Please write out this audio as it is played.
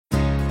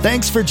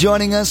Thanks for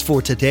joining us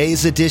for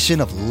today's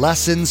edition of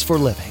Lessons for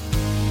Living.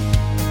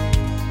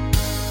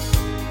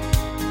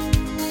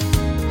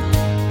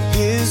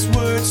 His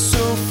word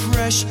so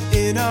fresh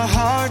in our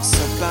hearts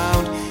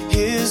abound.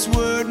 His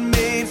word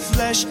made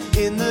flesh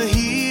in the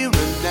here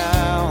and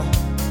now.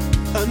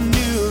 A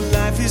new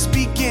life is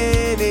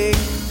beginning.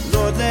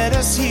 Lord, let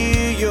us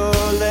hear your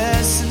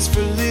lessons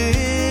for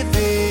living.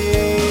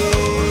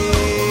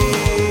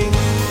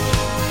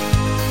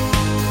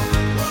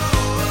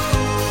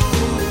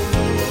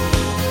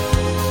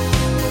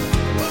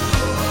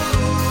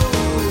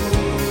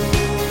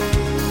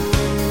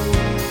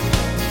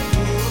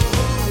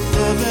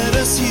 Lord, let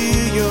us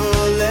hear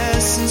your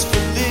lessons for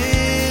living.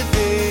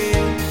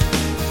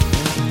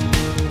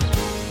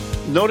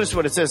 Notice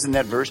what it says in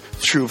that verse,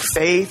 through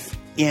faith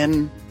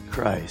in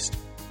Christ.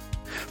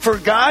 For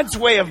God's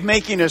way of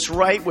making us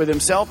right with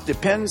himself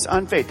depends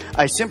on faith.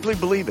 I simply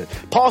believe it.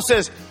 Paul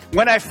says,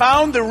 when I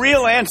found the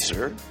real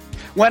answer,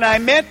 when I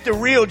met the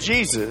real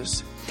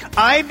Jesus,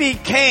 I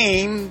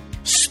became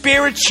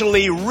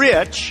spiritually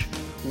rich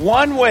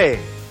one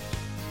way,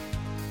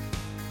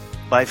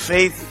 by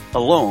faith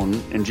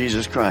alone in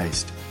Jesus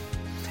Christ.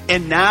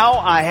 And now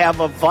I have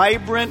a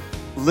vibrant,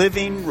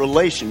 living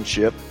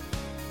relationship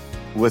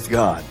with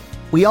God.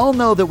 We all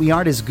know that we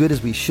aren't as good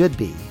as we should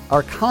be.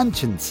 Our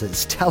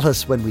consciences tell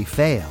us when we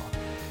fail.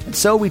 And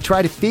so we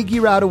try to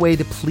figure out a way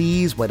to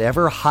please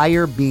whatever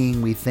higher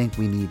being we think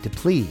we need to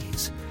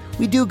please.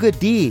 We do good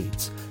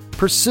deeds,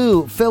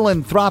 pursue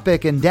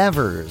philanthropic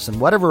endeavors,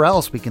 and whatever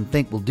else we can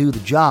think will do the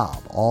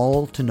job,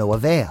 all to no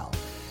avail.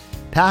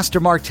 Pastor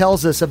Mark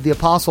tells us of the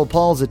Apostle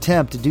Paul's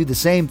attempt to do the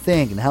same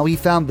thing and how he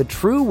found the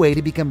true way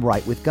to become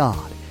right with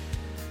God.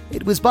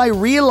 It was by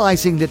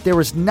realizing that there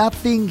was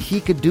nothing he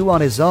could do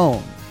on his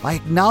own. By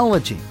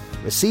acknowledging,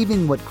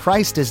 receiving what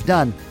Christ has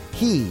done,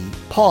 he,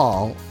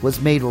 Paul, was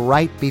made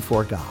right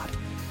before God.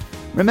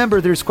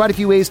 Remember, there's quite a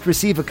few ways to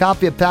receive a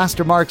copy of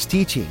Pastor Mark's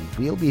teaching.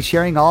 We'll be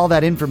sharing all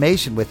that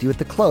information with you at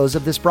the close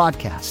of this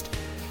broadcast.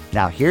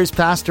 Now, here's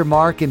Pastor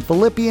Mark in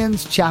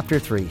Philippians chapter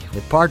 3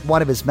 with part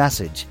 1 of his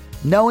message,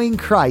 Knowing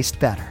Christ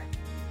Better.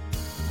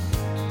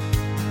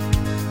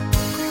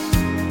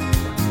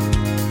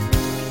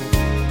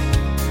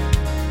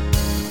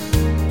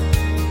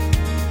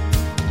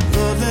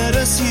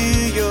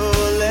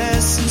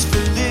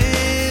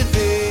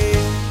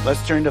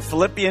 Let's turn to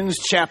Philippians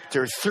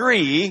chapter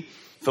 3.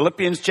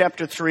 Philippians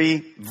chapter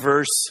 3,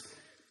 verse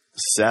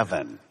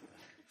 7.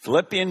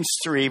 Philippians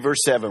 3, verse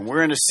 7.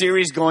 We're in a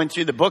series going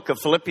through the book of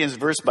Philippians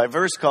verse by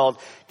verse called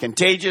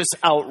Contagious,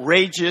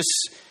 Outrageous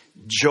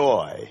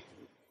Joy.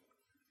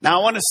 Now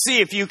I want to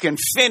see if you can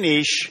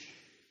finish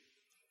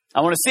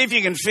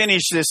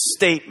this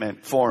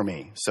statement for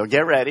me. So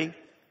get ready.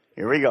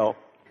 Here we go.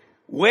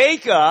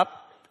 Wake up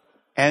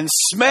and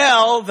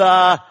smell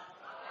the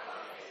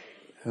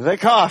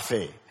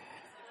coffee.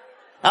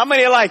 How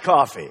many like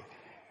coffee?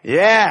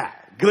 Yeah,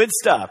 good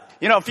stuff.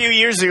 You know, a few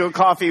years ago,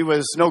 coffee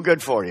was no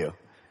good for you.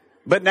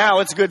 But now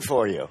it's good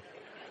for you.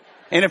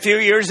 In a few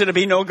years, it'll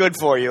be no good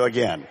for you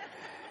again.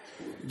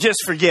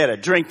 Just forget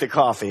it. Drink the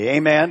coffee.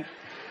 Amen?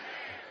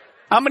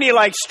 How many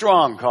like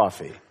strong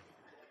coffee?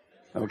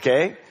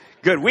 Okay,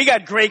 good. We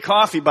got great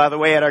coffee, by the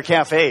way, at our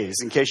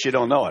cafes, in case you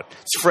don't know it.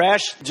 It's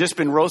fresh, just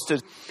been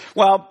roasted.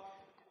 Well,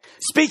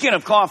 speaking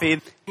of coffee,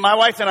 my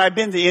wife and I have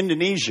been to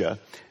Indonesia.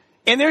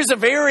 And there's a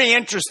very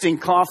interesting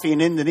coffee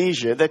in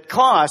Indonesia that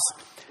costs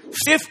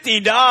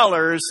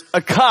 $50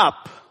 a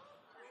cup.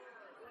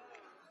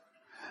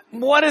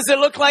 What does it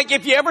look like?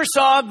 If you ever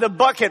saw the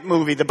Bucket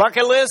movie, The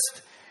Bucket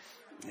List,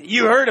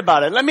 you heard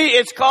about it.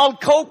 It's called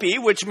kopi,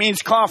 which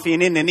means coffee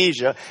in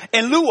Indonesia,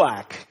 and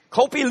luwak,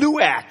 kopi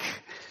luwak.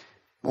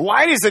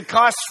 Why does it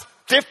cost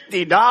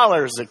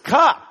 $50 a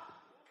cup?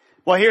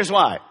 Well, here's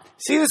why.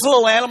 See this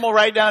little animal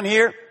right down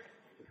here?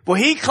 Well,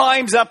 he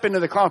climbs up into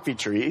the coffee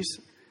trees,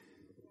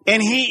 and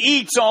he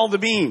eats all the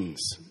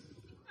beans.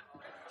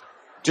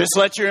 Just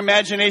let your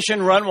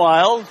imagination run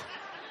wild.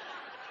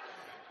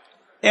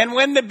 And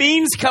when the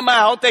beans come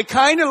out, they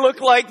kind of look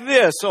like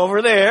this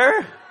over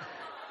there.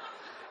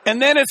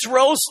 And then it's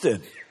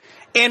roasted.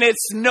 And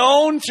it's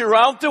known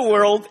throughout the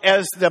world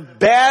as the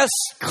best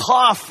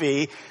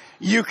coffee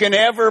you can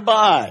ever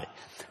buy.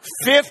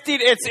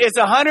 It's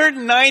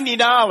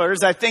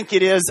 $190, I think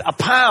it is, a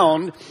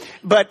pound,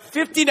 but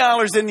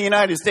 $50 in the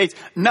United States,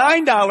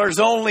 $9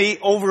 only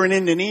over in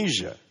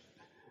Indonesia.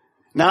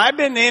 Now, I've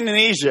been to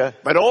Indonesia,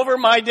 but over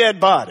my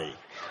dead body,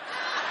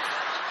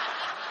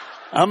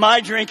 am I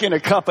drinking a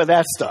cup of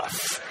that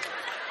stuff?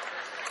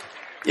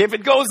 If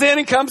it goes in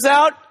and comes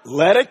out,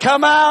 let it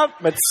come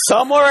out, but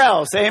somewhere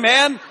else.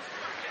 Amen?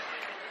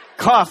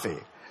 Coffee.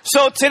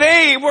 So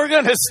today we're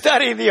going to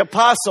study the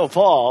Apostle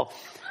Paul.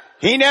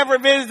 He never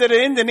visited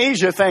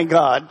Indonesia, thank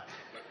God.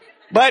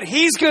 But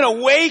he's going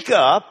to wake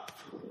up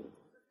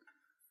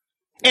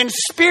and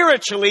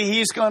spiritually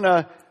he's going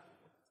to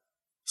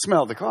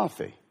smell the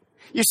coffee.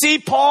 You see,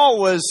 Paul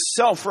was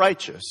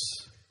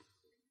self-righteous.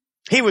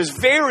 He was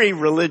very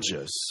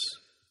religious.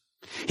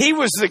 He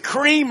was the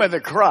cream of the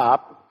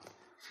crop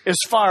as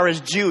far as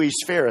Jewish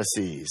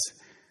Pharisees.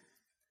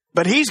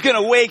 But he's going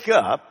to wake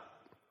up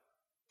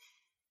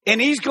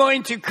and he's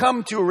going to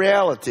come to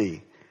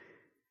reality.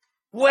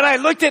 When I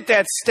looked at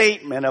that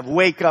statement of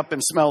wake up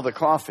and smell the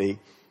coffee,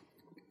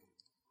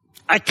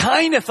 I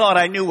kind of thought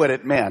I knew what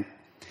it meant.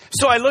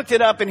 So I looked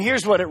it up, and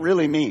here's what it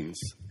really means.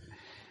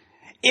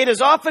 It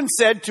is often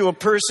said to a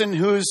person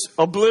who's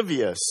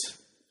oblivious.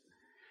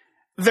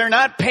 They're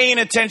not paying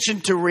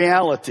attention to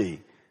reality.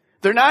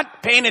 They're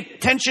not paying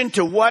attention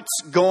to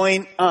what's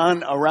going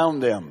on around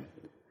them.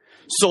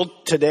 So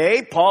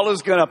today, Paul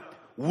is going to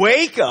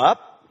wake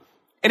up,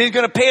 and he's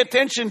going to pay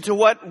attention to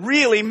what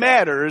really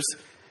matters.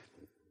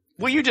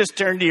 Will you just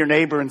turn to your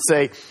neighbor and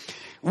say,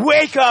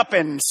 wake up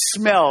and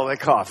smell the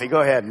coffee?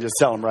 Go ahead and just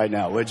tell him right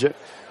now, would you?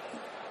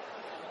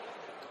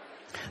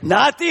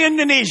 Not the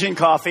Indonesian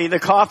coffee, the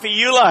coffee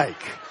you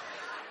like.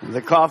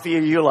 The coffee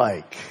you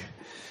like.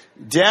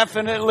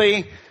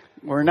 Definitely,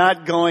 we're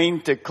not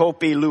going to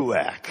Kopi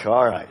Luwak.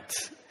 All right.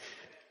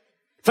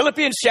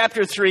 Philippians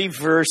chapter 3,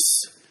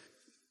 verse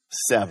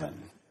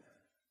 7.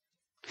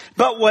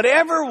 But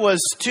whatever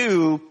was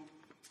to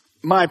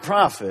my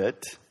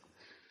profit,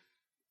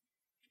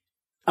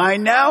 I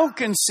now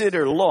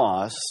consider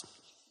loss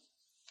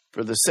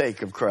for the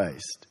sake of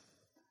Christ.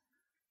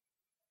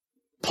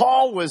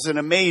 Paul was an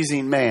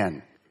amazing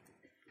man.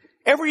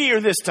 Every year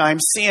this time,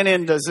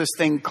 CNN does this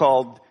thing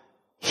called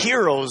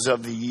Heroes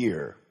of the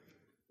Year.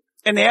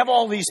 And they have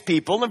all these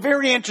people, and they're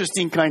very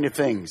interesting kind of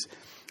things.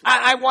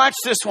 I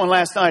watched this one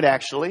last night,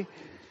 actually.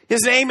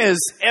 His name is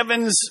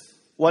Evans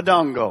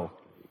Wadongo.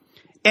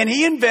 And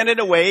he invented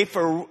a way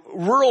for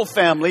rural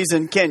families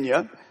in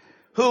Kenya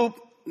who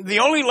the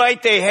only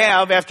light they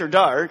have after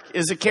dark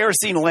is a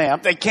kerosene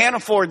lamp. They can't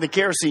afford the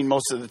kerosene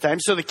most of the time.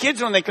 So the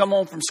kids, when they come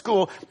home from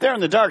school, they're in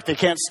the dark. They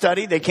can't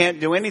study. They can't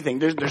do anything.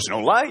 There's no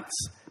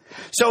lights.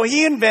 So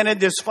he invented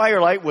this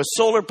firelight with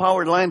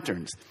solar-powered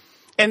lanterns.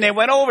 And they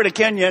went over to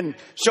Kenya and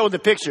showed the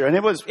picture. And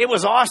it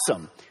was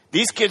awesome.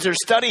 These kids are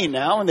studying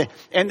now,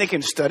 and they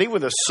can study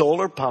with a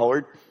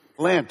solar-powered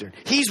lantern.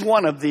 He's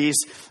one of these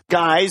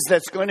guys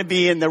that's going to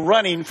be in the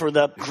running for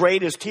the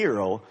greatest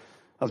hero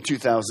of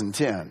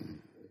 2010.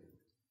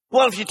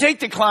 Well, if you take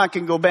the clock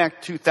and go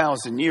back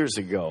 2,000 years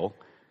ago,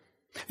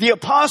 the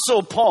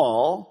Apostle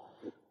Paul,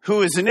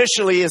 who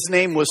initially his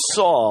name was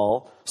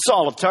Saul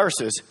of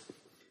Tarsus,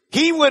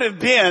 he would have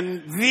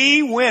been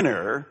the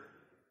winner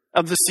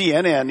of the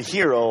CNN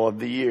Hero of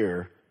the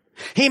Year.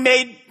 He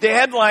made the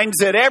headlines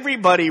that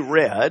everybody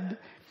read.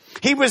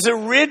 He was a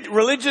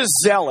religious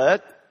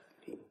zealot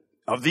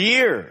of the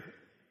year.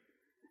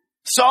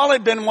 Saul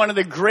had been one of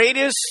the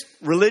greatest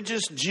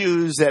religious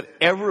Jews that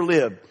ever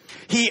lived.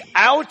 He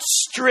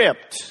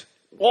outstripped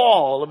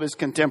all of his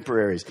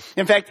contemporaries.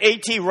 In fact,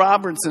 A.T.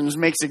 Robertson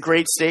makes a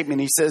great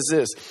statement. He says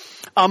this: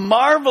 a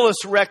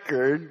marvelous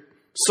record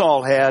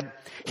Saul had.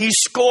 He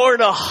scored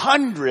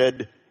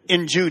 100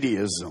 in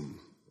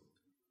Judaism.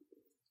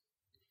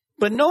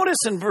 But notice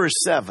in verse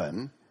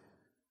 7,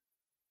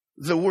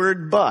 the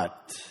word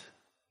but.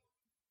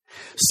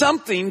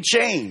 Something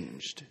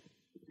changed.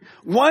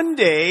 One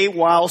day,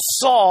 while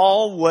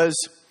Saul was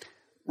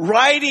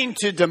riding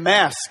to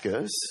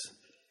Damascus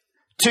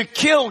to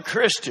kill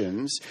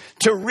Christians,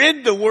 to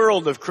rid the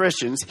world of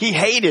Christians, he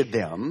hated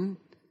them.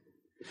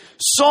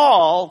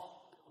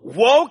 Saul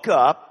woke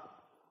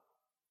up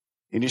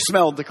and he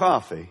smelled the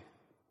coffee.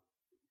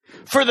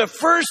 For the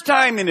first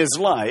time in his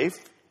life,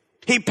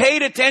 he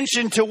paid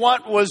attention to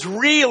what was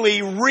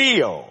really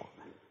real.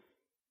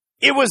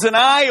 It was an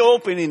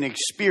eye-opening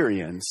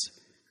experience.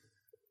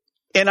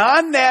 And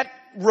on that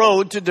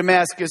road to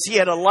Damascus, he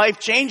had a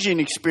life-changing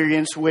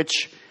experience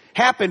which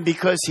happened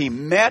because he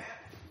met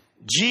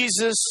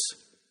Jesus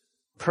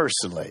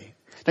personally.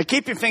 Now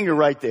keep your finger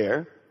right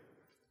there.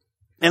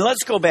 And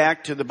let's go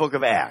back to the book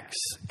of Acts.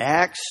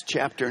 Acts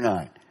chapter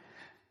 9.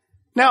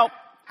 Now,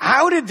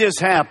 how did this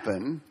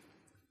happen?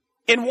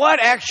 And what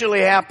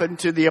actually happened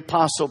to the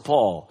Apostle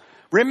Paul?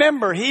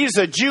 Remember, he's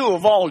a Jew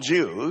of all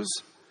Jews.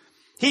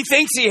 He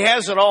thinks he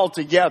has it all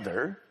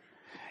together.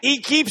 He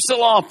keeps the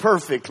law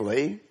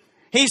perfectly.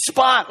 He's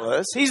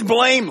spotless. He's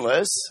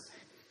blameless.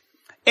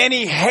 And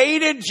he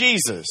hated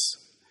Jesus.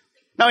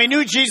 Now, he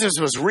knew Jesus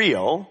was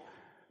real,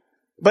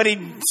 but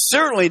he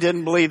certainly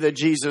didn't believe that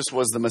Jesus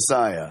was the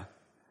Messiah.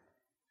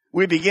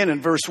 We begin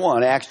in verse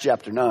 1, Acts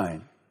chapter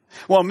 9.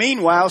 Well,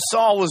 meanwhile,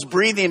 Saul was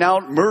breathing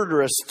out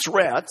murderous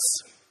threats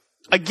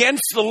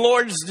against the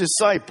Lord's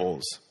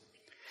disciples.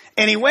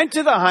 And he went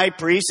to the high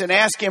priest and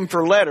asked him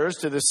for letters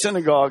to the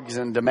synagogues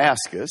in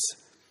Damascus,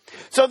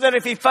 so that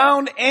if he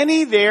found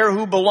any there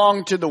who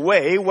belonged to the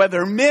way,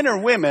 whether men or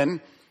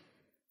women,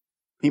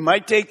 he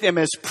might take them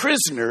as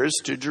prisoners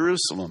to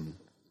Jerusalem.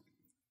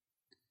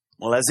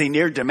 Well, as he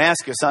neared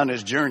Damascus on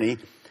his journey,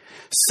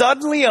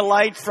 suddenly a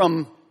light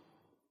from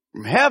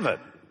heaven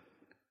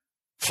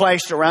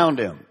flashed around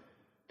him.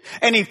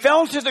 And he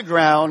fell to the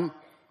ground,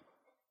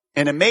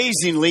 and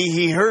amazingly,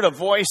 he heard a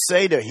voice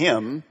say to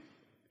him,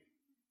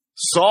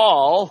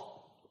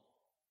 Saul,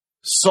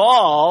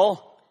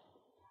 Saul,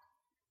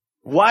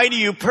 why do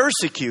you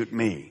persecute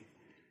me?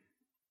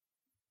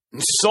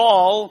 And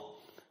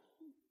Saul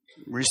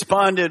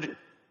responded,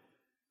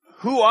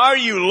 "Who are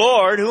you,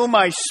 Lord? Who am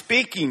I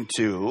speaking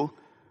to?"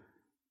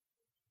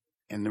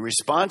 And the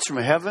response from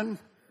heaven,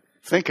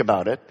 think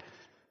about it,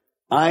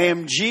 "I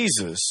am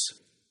Jesus,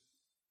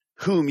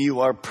 whom you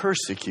are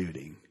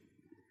persecuting."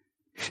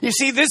 You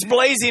see, this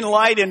blazing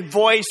light and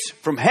voice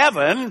from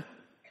heaven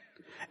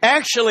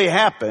actually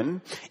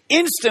happened.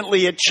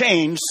 Instantly it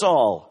changed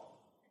Saul.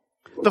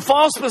 The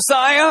false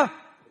Messiah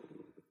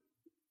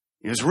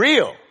is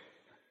real.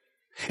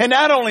 And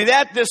not only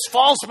that, this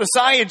false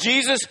Messiah,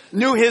 Jesus,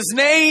 knew his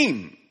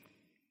name.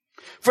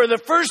 For the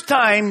first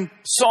time,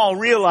 Saul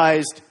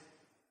realized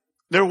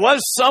there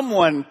was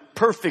someone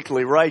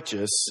perfectly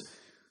righteous,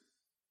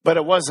 but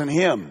it wasn't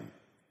him.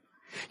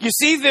 You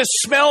see, this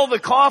smell of the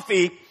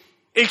coffee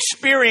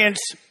experience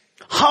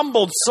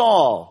humbled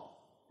Saul,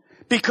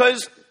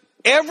 because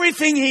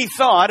everything he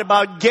thought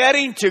about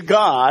getting to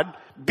God,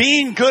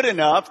 being good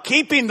enough,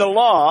 keeping the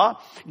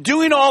law,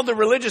 doing all the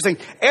religious things,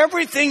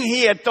 everything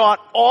he had thought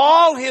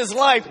all his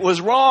life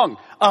was wrong,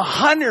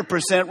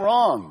 100%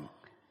 wrong.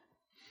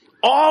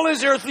 All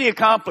his earthly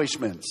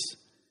accomplishments,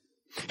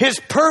 his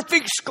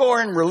perfect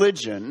score in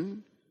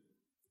religion,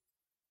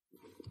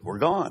 were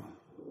gone.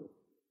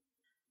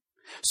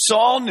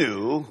 Saul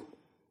knew,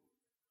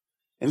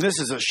 and this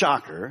is a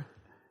shocker,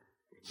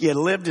 he had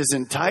lived his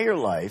entire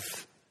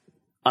life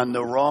on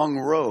the wrong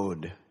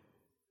road.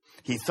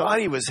 He thought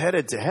he was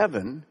headed to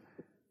heaven,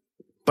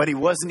 but he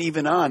wasn't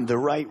even on the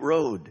right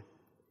road.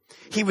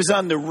 He was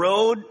on the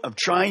road of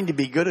trying to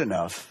be good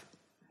enough,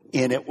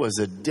 and it was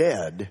a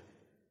dead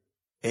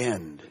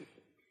end.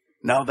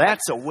 Now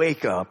that's a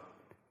wake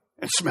up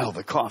and smell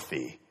the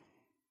coffee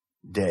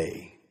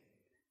day.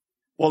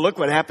 Well, look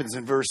what happens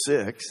in verse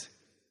 6.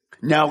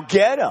 "Now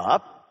get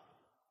up,"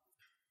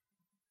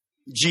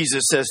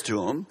 Jesus says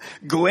to him,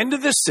 "go into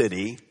the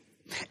city,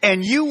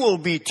 and you will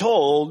be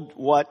told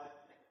what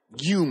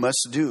you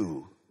must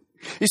do."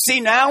 You see,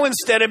 now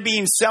instead of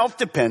being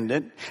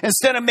self-dependent,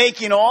 instead of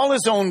making all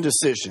his own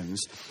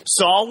decisions,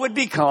 Saul would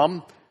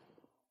become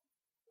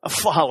a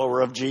follower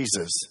of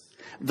Jesus.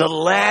 The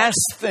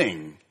last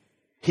thing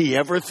he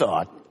ever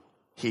thought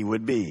he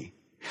would be.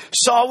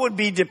 Saul would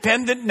be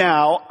dependent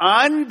now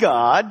on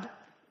God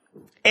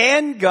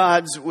and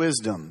God's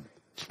wisdom.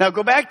 Now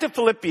go back to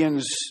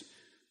Philippians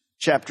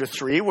chapter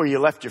 3, where you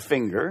left your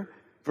finger,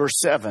 verse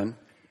 7.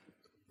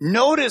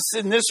 Notice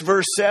in this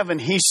verse 7,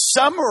 he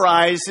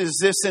summarizes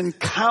this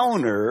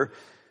encounter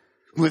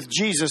with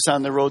Jesus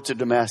on the road to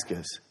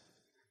Damascus.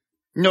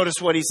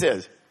 Notice what he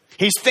says.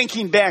 He's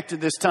thinking back to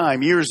this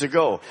time years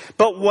ago.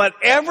 "But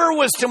whatever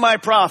was to my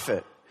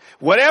profit,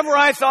 whatever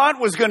I thought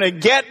was going to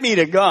get me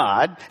to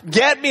God,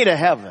 get me to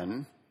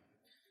heaven,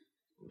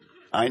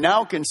 I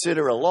now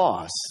consider a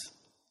loss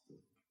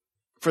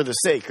for the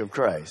sake of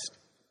Christ."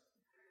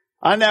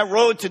 On that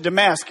road to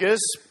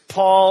Damascus,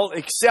 Paul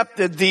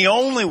accepted the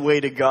only way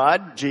to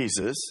God,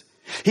 Jesus.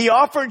 He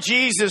offered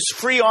Jesus'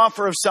 free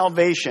offer of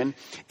salvation,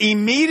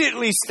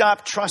 immediately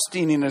stopped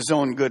trusting in his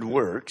own good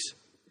works.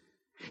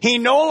 He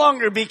no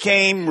longer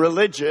became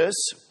religious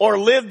or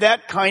lived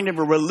that kind of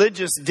a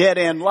religious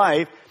dead-end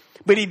life,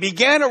 but he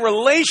began a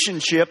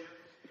relationship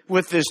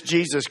with this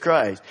Jesus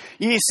Christ.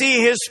 You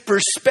see, his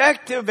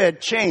perspective had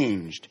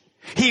changed.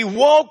 He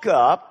woke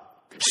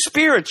up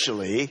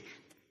spiritually,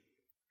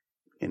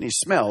 and he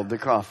smelled the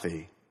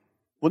coffee.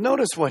 Well,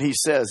 notice what he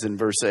says in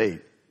verse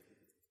 8.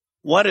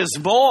 "What is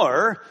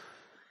more,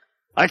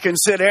 I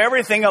consider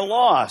everything a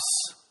loss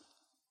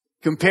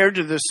compared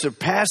to the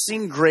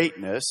surpassing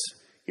greatness,"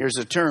 here's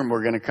a term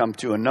we're going to come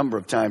to a number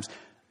of times,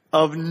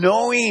 "of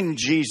knowing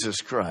Jesus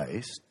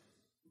Christ."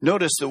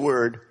 Notice the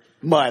word,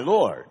 "my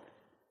Lord,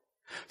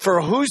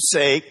 for whose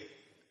sake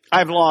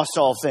I've lost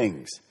all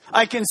things.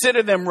 I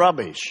consider them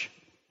rubbish,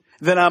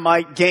 that I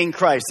might gain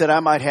Christ, that I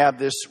might have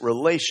this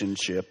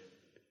relationship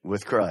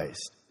with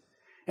Christ."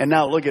 And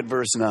now look at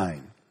verse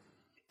 9.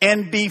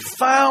 "And be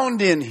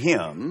found in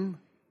him,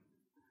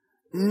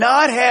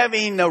 not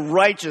having a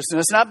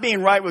righteousness," not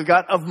being right with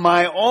God, "of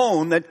my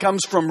own that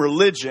comes from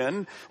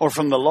religion or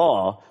from the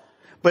law,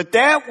 but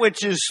that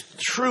which is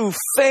true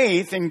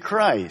faith in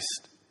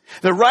Christ."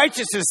 The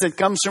righteousness that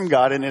comes from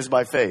God and is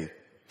by faith.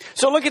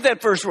 So look at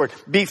that first word,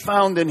 be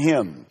found in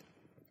him.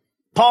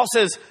 Paul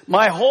says,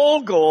 my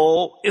whole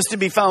goal is to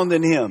be found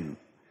in him.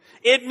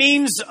 It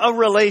means a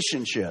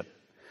relationship.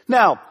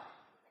 Now,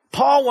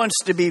 Paul wants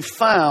to be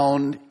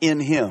found in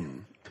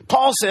him.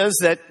 Paul says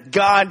that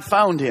God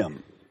found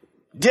him.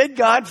 Did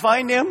God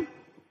find him?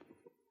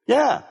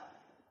 Yeah.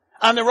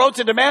 On the road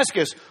to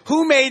Damascus,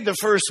 who made the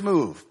first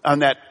move on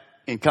that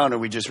encounter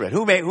we just read?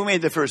 Who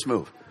made the first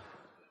move?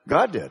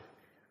 God did.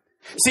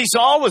 See,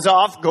 Saul was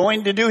off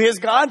going to do his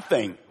God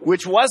thing,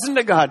 which wasn't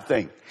a God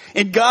thing.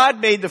 And God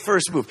made the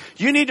first move.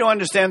 You need to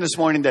understand this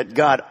morning that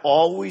God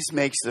always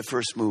makes the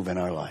first move in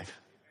our life.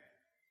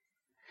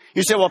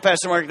 You say, well,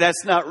 Pastor Mark,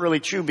 that's not really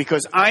true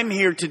because I'm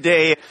here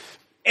today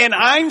and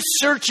I'm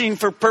searching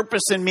for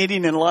purpose and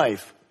meaning in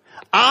life.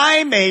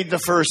 I made the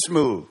first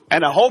move.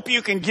 And I hope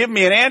you can give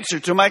me an answer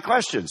to my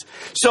questions.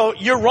 So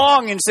you're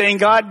wrong in saying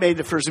God made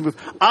the first move.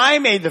 I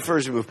made the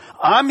first move.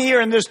 I'm here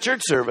in this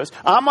church service.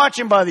 I'm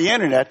watching by the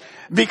internet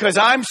because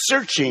I'm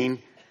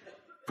searching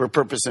for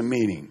purpose and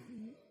meaning.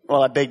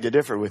 Well, I beg to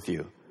differ with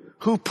you.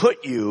 Who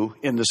put you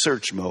in the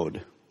search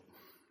mode?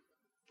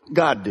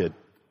 God did.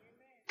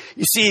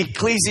 You see,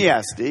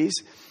 Ecclesiastes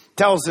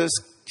tells us,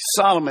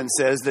 Solomon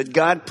says that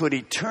God put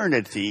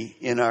eternity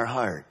in our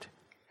heart.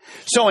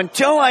 So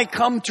until I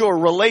come to a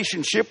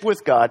relationship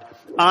with God,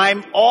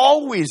 I'm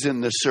always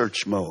in the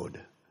search mode.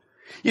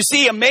 You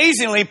see,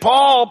 amazingly,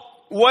 Paul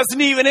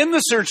wasn't even in the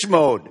search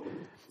mode.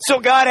 So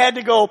God had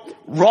to go,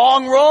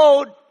 wrong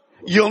road.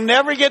 You'll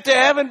never get to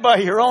heaven by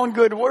your own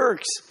good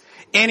works.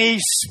 And he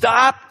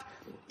stopped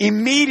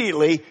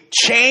immediately,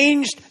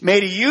 changed,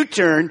 made a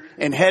U-turn,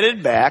 and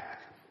headed back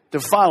to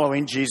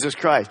following Jesus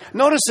Christ.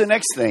 Notice the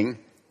next thing.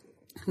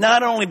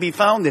 Not only be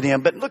found in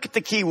him, but look at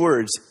the key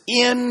words.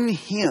 In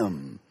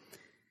him.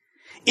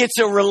 It's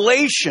a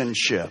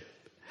relationship.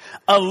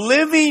 A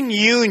living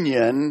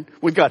union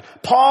with God.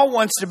 Paul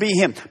wants to be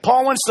him.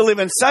 Paul wants to live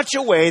in such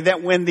a way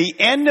that when the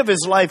end of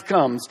his life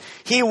comes,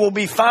 he will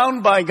be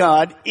found by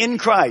God in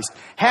Christ,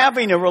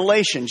 having a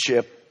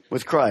relationship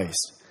with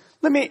Christ.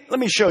 Let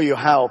me show you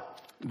how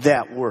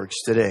that works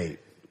today.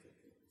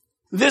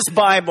 This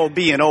Bible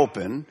being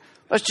open,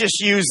 let's just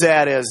use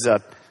that as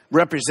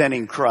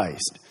representing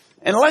Christ.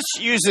 And let's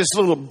use this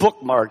little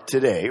bookmark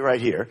today, right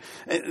here.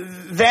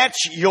 That's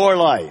your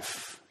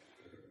life.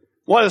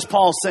 What is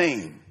Paul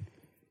saying?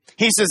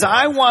 He says,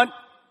 I want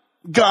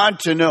God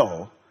to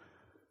know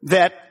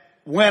that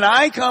when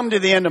I come to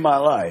the end of my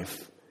life,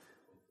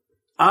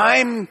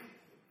 I'm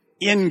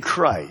in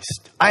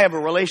Christ. I have a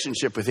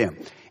relationship with him.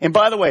 And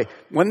by the way,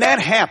 when that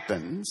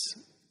happens,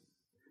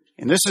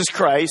 and this is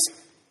Christ,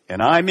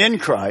 and I'm in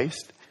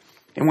Christ,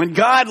 and when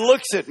God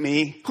looks at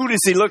me, who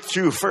does he look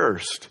through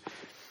first?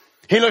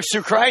 He looks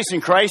through Christ,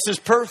 and Christ is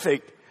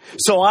perfect.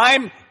 So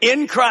I'm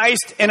in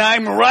Christ, and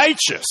I'm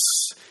righteous.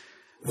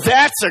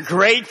 That's a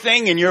great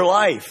thing in your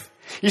life.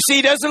 You see,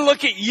 he doesn't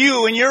look at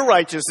you and your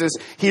righteousness.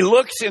 He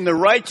looks in the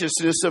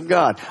righteousness of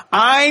God.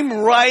 I'm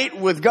right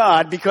with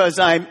God because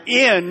I'm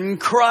in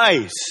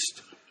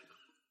Christ.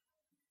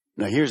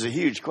 Now, here's a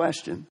huge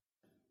question.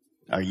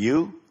 Are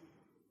you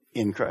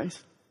in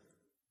Christ?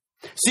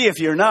 See, if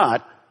you're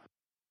not,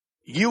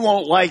 you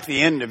won't like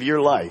the end of your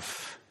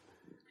life.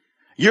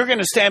 You're going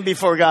to stand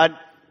before God,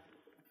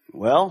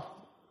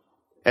 well,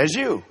 as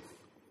you.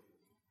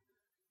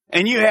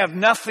 And you have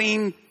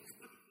nothing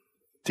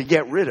to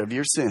get rid of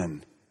your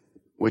sin,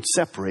 which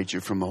separates you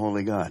from the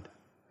holy God.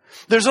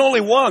 There's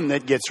only one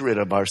that gets rid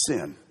of our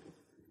sin.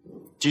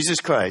 Jesus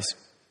Christ,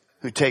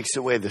 who takes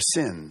away the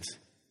sins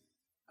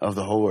of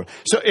the whole world.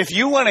 So if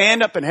you want to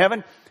end up in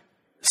heaven,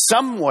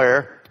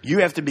 somewhere you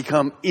have to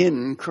become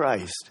in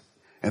Christ.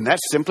 And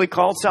that's simply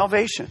called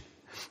salvation.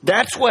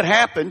 That's what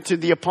happened to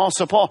the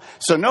Apostle Paul.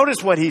 So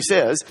notice what he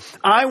says.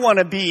 I want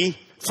to be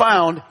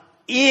found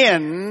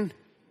in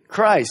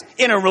Christ,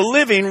 in a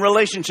living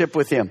relationship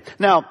with him.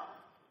 Now,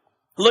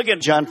 look at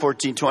John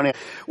 14:20.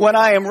 When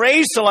I am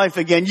raised to life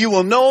again, you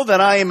will know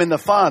that I am in the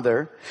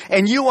Father,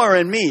 and you are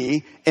in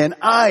me, and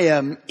I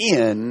am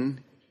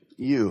in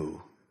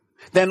you.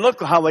 Then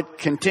look how it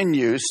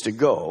continues to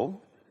go.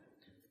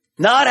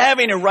 Not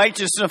having a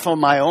righteousness of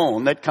my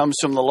own that comes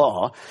from the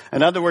law.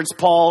 In other words,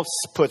 Paul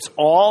puts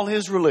all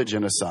his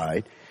religion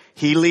aside.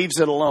 He leaves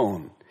it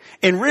alone.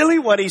 And really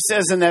what he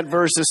says in that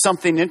verse is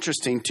something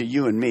interesting to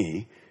you and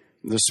me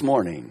this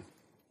morning.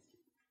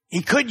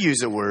 He could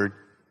use a word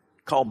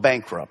called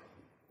bankrupt.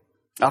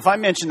 Now, if I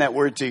mention that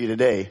word to you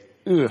today,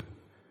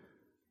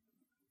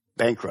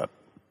 bankrupt,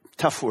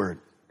 tough word.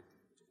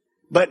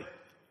 But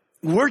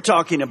we're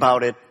talking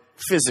about it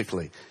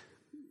physically.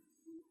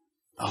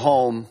 A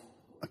home,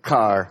 a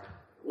car,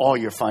 all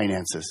your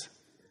finances.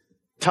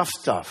 Tough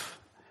stuff.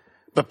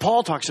 But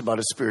Paul talks about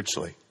it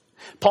spiritually.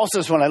 Paul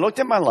says, when I looked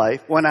at my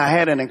life, when I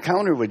had an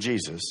encounter with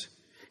Jesus,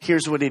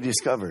 here's what he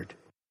discovered.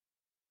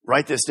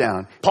 Write this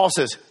down. Paul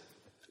says,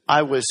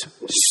 I was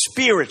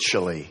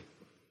spiritually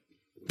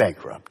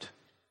bankrupt.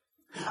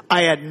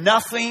 I had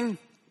nothing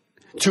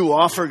to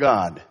offer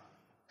God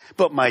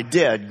but my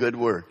dead good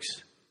works.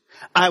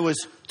 I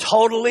was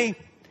totally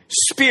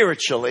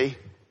spiritually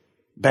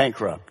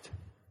bankrupt.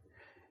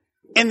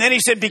 And then he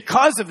said,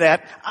 because of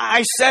that,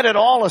 I set it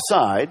all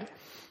aside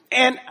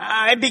and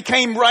I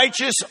became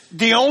righteous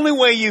the only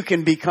way you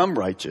can become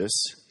righteous,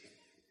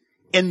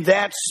 and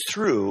that's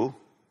through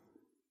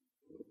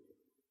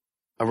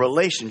a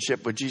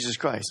relationship with Jesus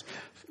Christ.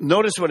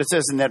 Notice what it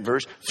says in that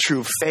verse,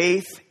 through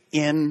faith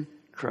in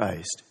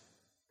Christ.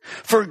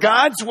 For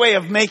God's way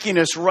of making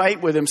us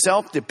right with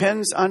himself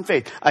depends on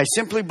faith. I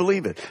simply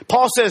believe it.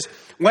 Paul says,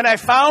 when I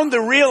found the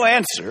real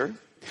answer,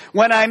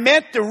 when I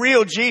met the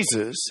real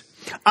Jesus,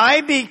 I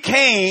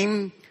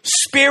became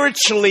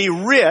spiritually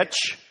rich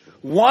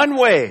one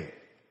way,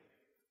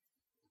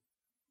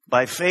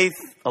 by faith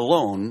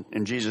alone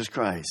in Jesus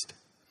Christ.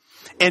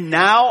 And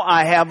now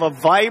I have a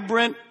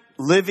vibrant,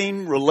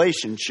 living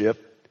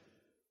relationship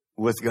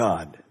with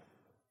God.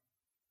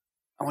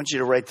 I want you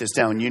to write this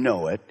down. You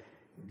know it.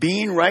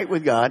 Being right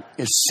with God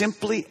is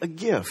simply a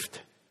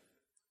gift.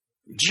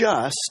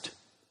 Just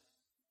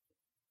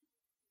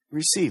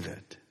receive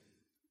it.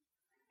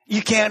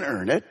 You can't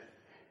earn it.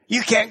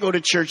 You can't go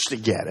to church to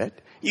get it.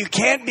 You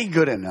can't be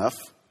good enough.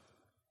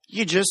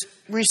 You just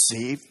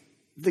receive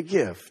the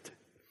gift.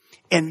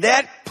 And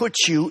that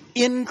puts you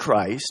in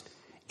Christ,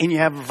 and you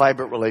have a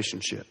vibrant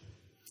relationship.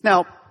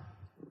 Now,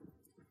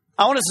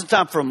 I want us to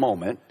stop for a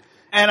moment,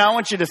 and I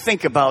want you to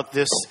think about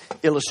this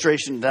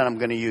illustration that I'm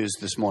going to use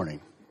this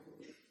morning.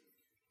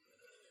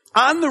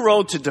 On the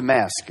road to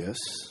Damascus,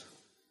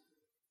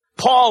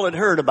 Paul had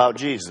heard about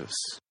Jesus.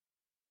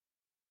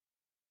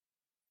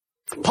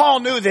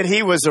 Paul knew that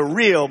he was a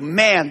real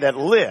man that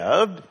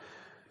lived,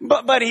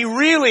 but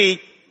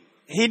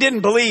he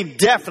didn't believe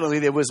definitely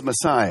there was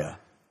Messiah.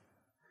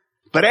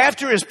 But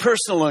after his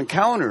personal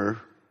encounter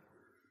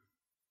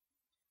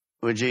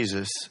with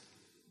Jesus,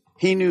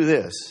 he knew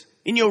this.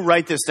 And you'll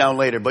write this down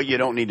later, but you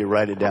don't need to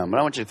write it down. But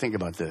I want you to think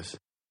about this.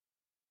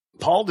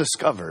 Paul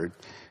discovered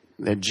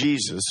that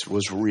Jesus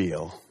was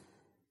real.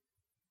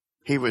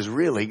 He was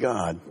really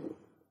God.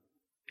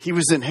 He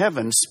was in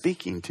heaven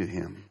speaking to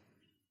him.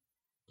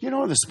 You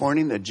know this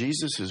morning that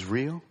Jesus is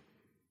real?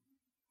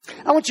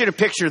 I want you to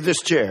picture this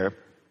chair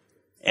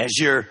as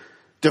your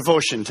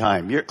devotion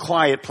time, your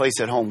quiet place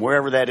at home,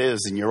 wherever that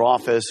is, in your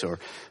office or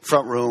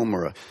front room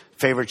or a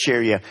favorite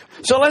chair you have.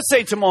 So let's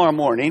say tomorrow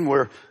morning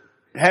we're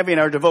having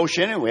our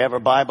devotion and we have our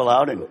Bible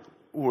out and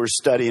we're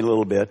studying a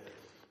little bit.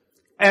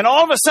 And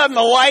all of a sudden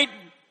the light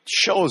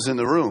shows in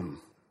the room.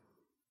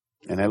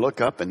 And I look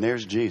up and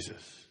there's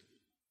Jesus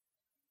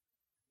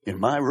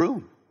in my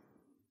room.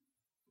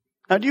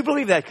 Now, do you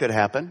believe that could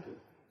happen?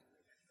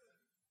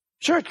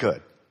 Sure it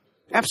could.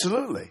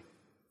 Absolutely.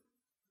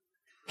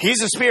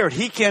 He's a spirit.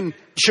 He can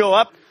show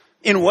up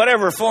in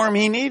whatever form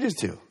he needed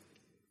to.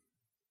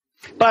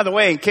 By the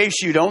way, in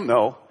case you don't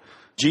know,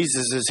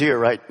 Jesus is here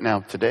right now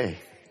today.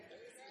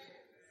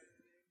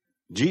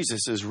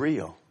 Jesus is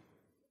real.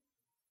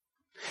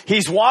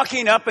 He's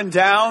walking up and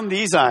down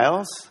these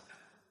aisles.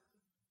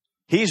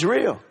 He's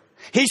real.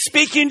 He's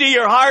speaking to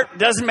your heart.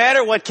 Doesn't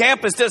matter what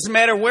campus, doesn't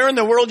matter where in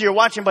the world you're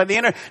watching by the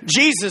internet.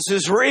 Jesus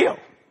is real.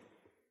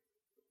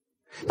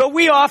 But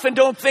we often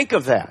don't think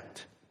of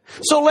that.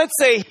 So let's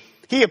say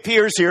he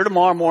appears here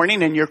tomorrow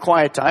morning in your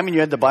quiet time and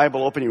you had the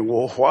Bible open and you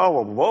go,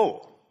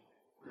 whoa.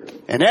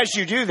 And as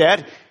you do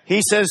that,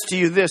 he says to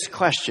you this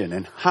question,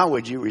 and how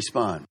would you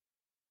respond?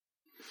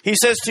 He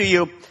says to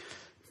you,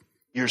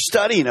 you're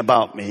studying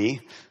about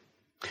me.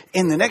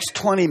 In the next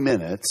 20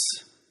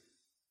 minutes,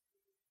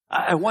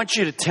 I want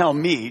you to tell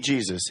me,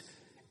 Jesus,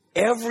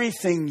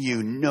 everything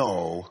you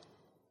know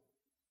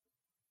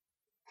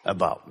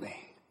about me.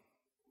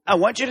 I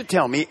want you to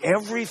tell me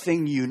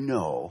everything you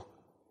know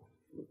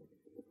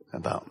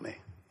about me.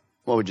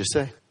 What would you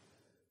say?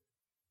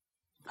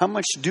 How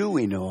much do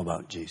we know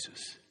about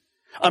Jesus?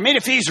 I mean,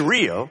 if he's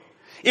real,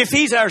 if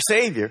he's our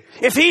Savior,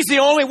 if he's the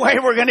only way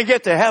we're going to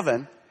get to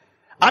heaven,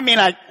 I mean,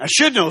 I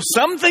should know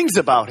some things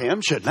about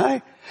him, shouldn't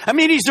I? I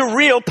mean, he's a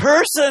real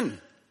person.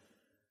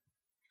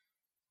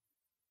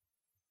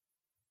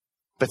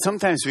 But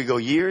sometimes we go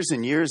years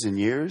and years and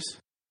years.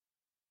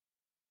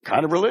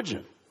 Kind of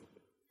religion.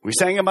 We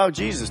sang about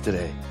Jesus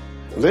today.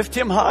 Lift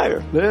him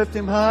higher. Lift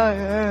him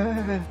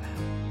higher.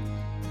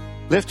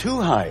 Lift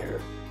who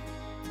higher?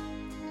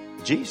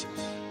 Jesus.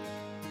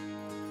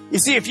 You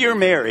see, if you're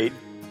married,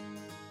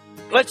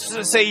 let's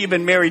just say you've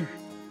been married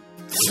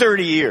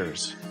 30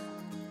 years.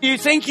 Do you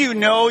think you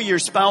know your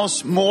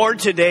spouse more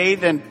today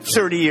than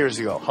 30 years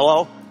ago?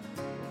 Hello?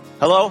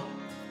 Hello?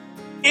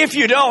 If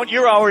you don't,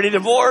 you're already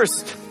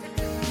divorced.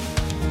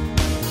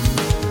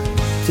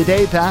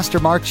 Today, Pastor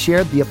Mark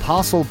shared the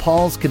Apostle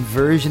Paul's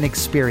conversion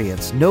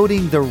experience,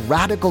 noting the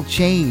radical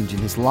change in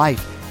his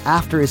life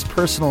after his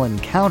personal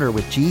encounter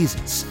with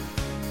Jesus.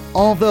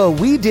 Although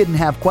we didn't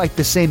have quite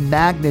the same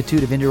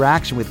magnitude of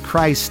interaction with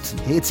Christ,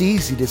 it's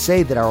easy to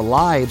say that our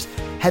lives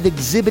have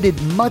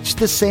exhibited much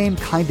the same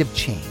kind of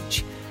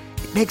change.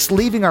 It makes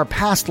leaving our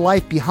past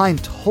life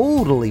behind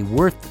totally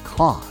worth the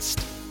cost.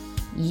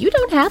 You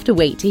don't have to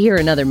wait to hear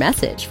another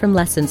message from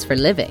Lessons for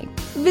Living.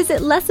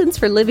 Visit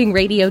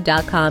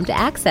lessonsforlivingradio.com to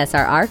access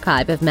our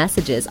archive of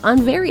messages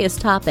on various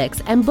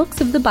topics and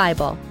books of the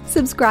Bible.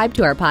 Subscribe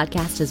to our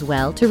podcast as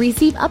well to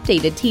receive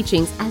updated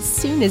teachings as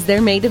soon as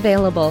they're made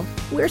available.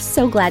 We're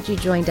so glad you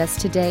joined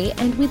us today,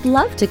 and we'd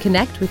love to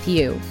connect with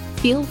you.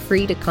 Feel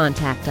free to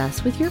contact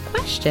us with your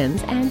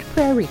questions and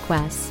prayer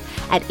requests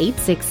at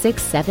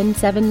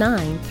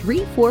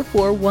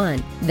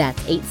 866-779-3441.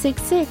 That's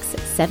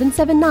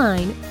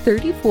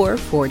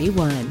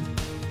 866-779-3441.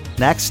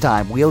 Next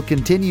time, we'll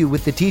continue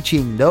with the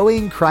teaching,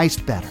 Knowing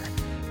Christ Better.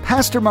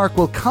 Pastor Mark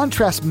will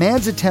contrast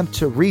man's attempt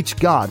to reach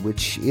God,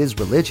 which is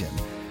religion,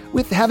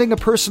 with having a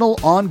personal,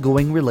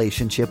 ongoing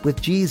relationship with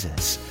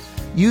Jesus.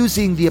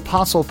 Using the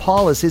Apostle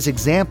Paul as his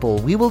example,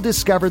 we will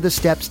discover the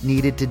steps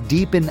needed to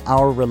deepen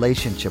our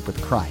relationship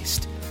with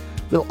Christ.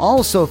 We'll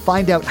also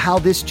find out how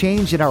this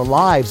change in our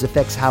lives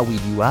affects how we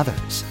view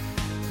others.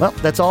 Well,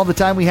 that's all the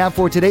time we have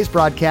for today's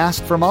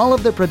broadcast. From all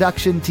of the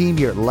production team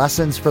here at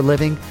Lessons for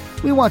Living,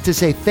 we want to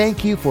say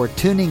thank you for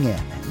tuning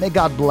in. May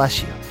God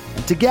bless you.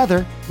 And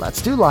together,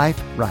 let's do life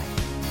right.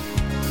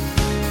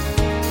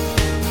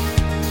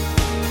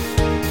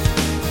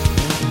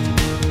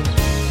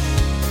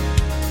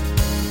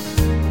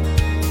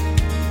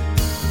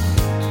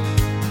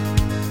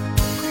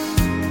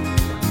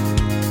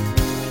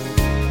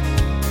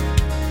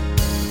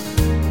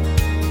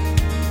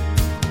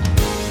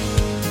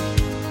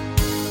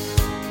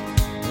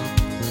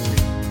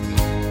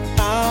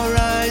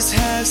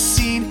 Have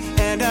seen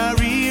and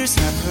our ears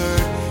have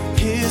heard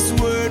His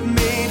word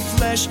made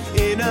flesh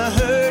in a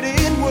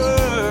hurting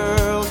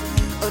world.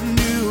 A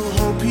new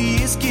hope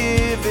He is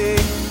giving.